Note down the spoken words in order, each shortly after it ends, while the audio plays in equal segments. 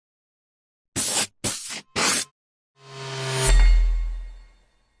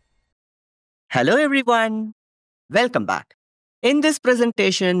Hello everyone, welcome back. In this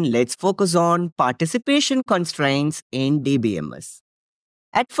presentation, let's focus on participation constraints in DBMS.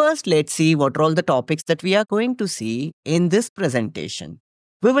 At first, let's see what are all the topics that we are going to see in this presentation.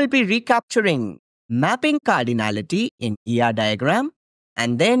 We will be recapturing mapping cardinality in ER diagram,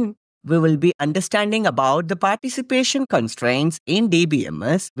 and then we will be understanding about the participation constraints in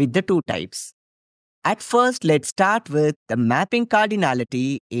DBMS with the two types. At first, let's start with the mapping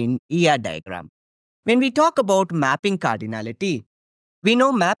cardinality in ER diagram. When we talk about mapping cardinality, we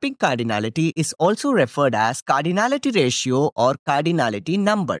know mapping cardinality is also referred as cardinality ratio or cardinality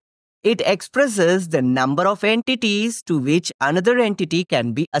number. It expresses the number of entities to which another entity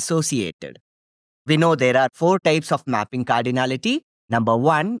can be associated. We know there are four types of mapping cardinality. Number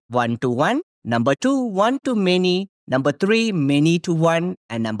one, one to one. Number two, one to many. Number three, many to one.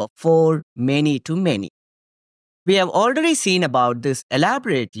 And number four, many to many. We have already seen about this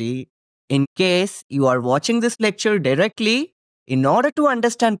elaborately. In case you are watching this lecture directly, in order to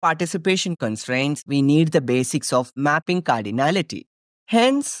understand participation constraints, we need the basics of mapping cardinality.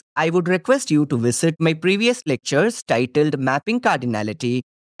 Hence, I would request you to visit my previous lectures titled Mapping Cardinality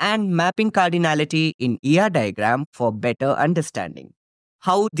and Mapping Cardinality in ER diagram for better understanding.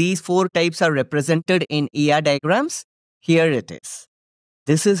 How these four types are represented in ER diagrams? Here it is.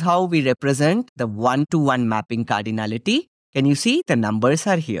 This is how we represent the one-to-one mapping cardinality. Can you see the numbers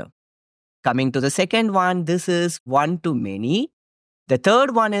are here? Coming to the second one, this is one to many. The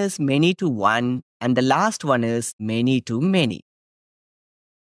third one is many to one. And the last one is many to many.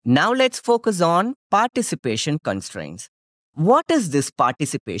 Now let's focus on participation constraints. What is this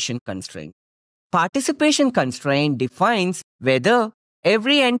participation constraint? Participation constraint defines whether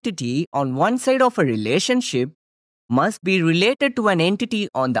every entity on one side of a relationship must be related to an entity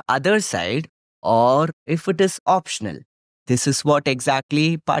on the other side, or if it is optional. This is what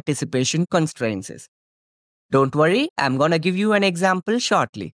exactly participation constraints is. Don't worry, I'm going to give you an example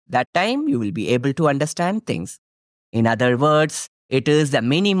shortly. That time you will be able to understand things. In other words, it is the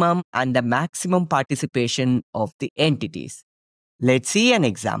minimum and the maximum participation of the entities. Let's see an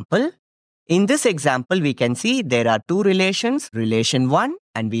example. In this example, we can see there are two relations, relation 1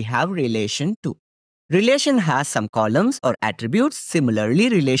 and we have relation 2. Relation has some columns or attributes. Similarly,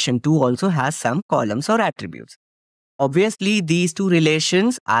 relation 2 also has some columns or attributes. Obviously, these two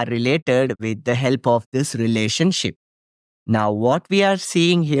relations are related with the help of this relationship. Now, what we are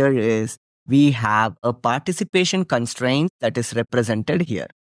seeing here is we have a participation constraint that is represented here.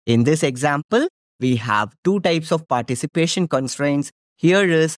 In this example, we have two types of participation constraints. Here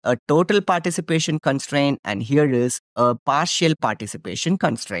is a total participation constraint and here is a partial participation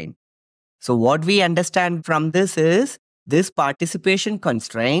constraint. So what we understand from this is this participation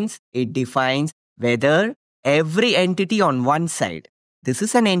constraints, it defines whether every entity on one side, this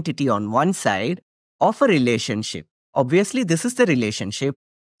is an entity on one side of a relationship. Obviously, this is the relationship.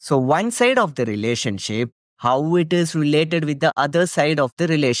 So one side of the relationship, how it is related with the other side of the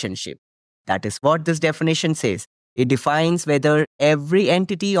relationship. That is what this definition says. It defines whether every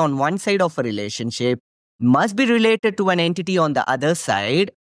entity on one side of a relationship must be related to an entity on the other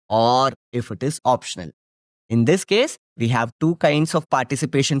side, or if it is optional. In this case, we have two kinds of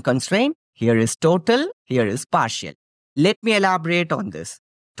participation constraint. Here is total, here is partial. Let me elaborate on this.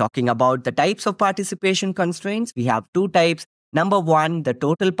 Talking about the types of participation constraints, we have two types. Number one, the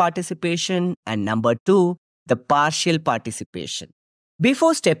total participation, and number two, the partial participation.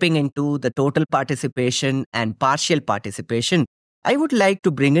 Before stepping into the total participation and partial participation, I would like to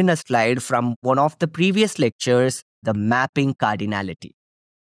bring in a slide from one of the previous lectures, the mapping cardinality,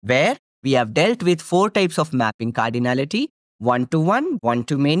 where we have dealt with four types of mapping cardinality: one to one, one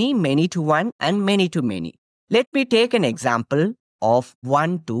to many, many to one, and many to many. Let me take an example of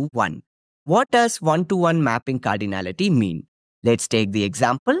one to one. What does one to one mapping cardinality mean? Let's take the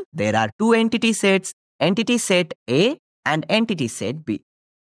example. There are two entity sets, entity set A and entity set B.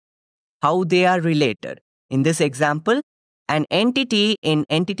 How they are related? In this example, an entity in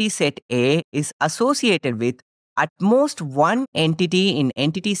entity set A is associated with at most one entity in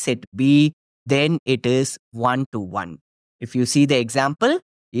entity set B, then it is one to one. If you see the example,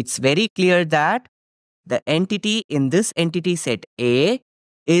 it's very clear that the entity in this entity set A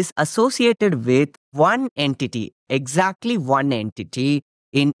is associated with one entity, exactly one entity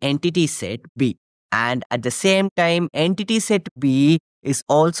in entity set B. And at the same time, entity set B is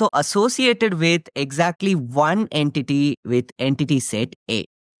also associated with exactly one entity with entity set A.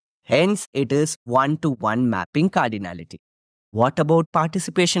 Hence, it is one-to-one mapping cardinality. What about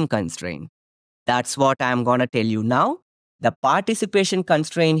participation constraint? That's what I'm going to tell you now. The participation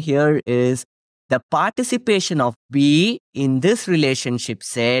constraint here is the participation of B in this relationship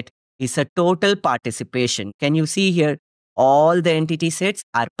set is a total participation. Can you see here? All the entity sets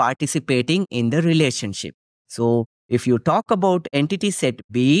are participating in the relationship. So if you talk about entity set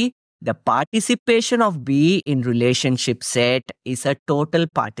B, the participation of B in relationship set is a total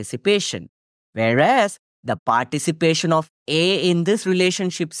participation. Whereas the participation of A in this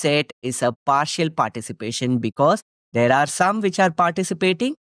relationship set is a partial participation because there are some which are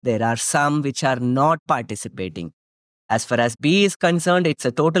participating, there are some which are not participating. As far as B is concerned, it's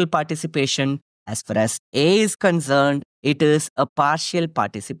a total participation. As far as A is concerned, it is a partial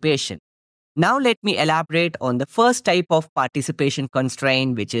participation. Now let me elaborate on the first type of participation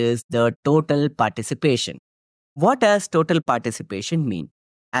constraint, which is the total participation. What does total participation mean?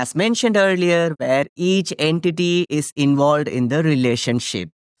 As mentioned earlier, where each entity is involved in the relationship.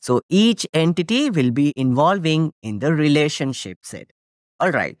 So each entity will be involving in the relationship set.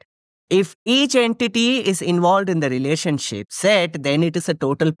 All right. If each entity is involved in the relationship set, then it is a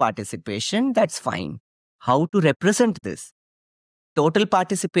total participation. That's fine. How to represent this? Total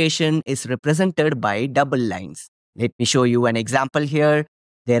participation is represented by double lines. Let me show you an example here.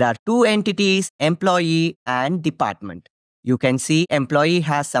 There are two entities, employee and department. You can see employee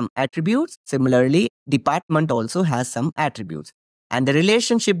has some attributes. Similarly, department also has some attributes. And the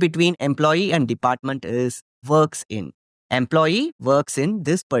relationship between employee and department is works in. Employee works in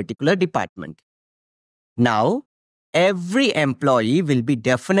this particular department. Now, every employee will be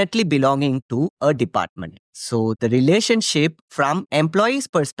definitely belonging to a department. So the relationship from employee's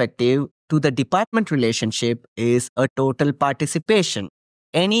perspective to the department relationship is a total participation.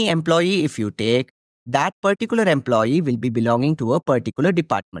 Any employee, if you take, that particular employee will be belonging to a particular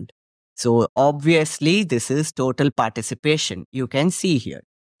department. So obviously, this is total participation. You can see here.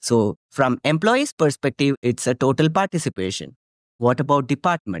 So from employee's perspective, it's a total participation. What about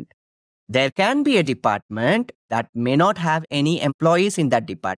department? There can be a department that may not have any employees in that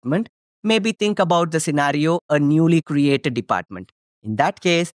department. Maybe think about the scenario, a newly created department. In that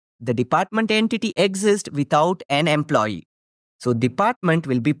case, the department entity exists without an employee. So department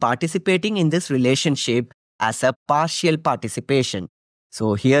will be participating in this relationship as a partial participation.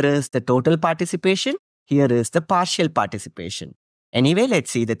 So here is the total participation. Here is the partial participation. Anyway,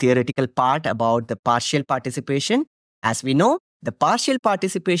 let's see the theoretical part about the partial participation. As we know, the partial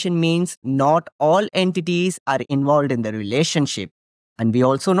participation means not all entities are involved in the relationship. And we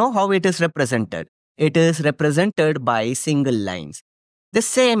also know how it is represented. It is represented by single lines. The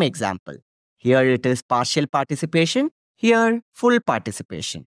same example. Here it is partial participation. Here, full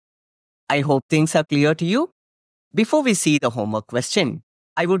participation. I hope things are clear to you. Before we see the homework question,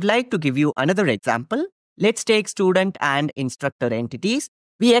 I would like to give you another example. Let's take student and instructor entities.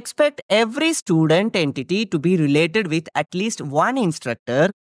 We expect every student entity to be related with at least one instructor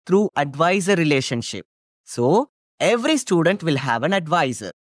through advisor relationship. So, every student will have an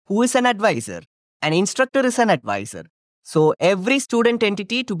advisor. Who is an advisor? An instructor is an advisor. So, every student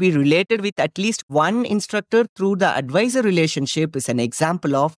entity to be related with at least one instructor through the advisor relationship is an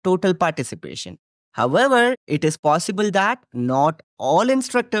example of total participation. However, it is possible that not all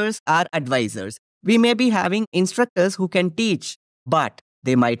instructors are advisors. We may be having instructors who can teach, but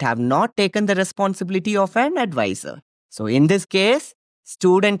they might have not taken the responsibility of an advisor. So in this case,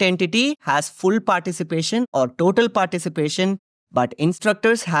 student entity has full participation or total participation, but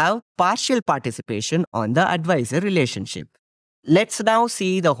instructors have partial participation on the advisor relationship. Let's now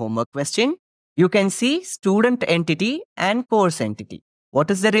see the homework question. You can see student entity and course entity. What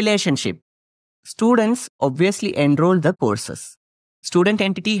is the relationship? Students obviously enroll the courses. Student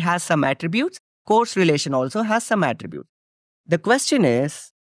entity has some attributes. Course relation also has some attributes. The question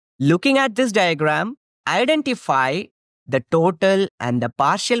is, looking at this diagram, identify the total and the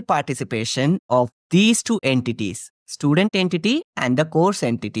partial participation of these two entities, student entity and the course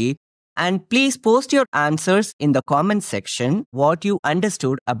entity, and please post your answers in the comment section what you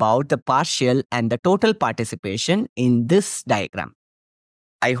understood about the partial and the total participation in this diagram.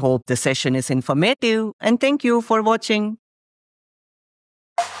 I hope the session is informative and thank you for watching.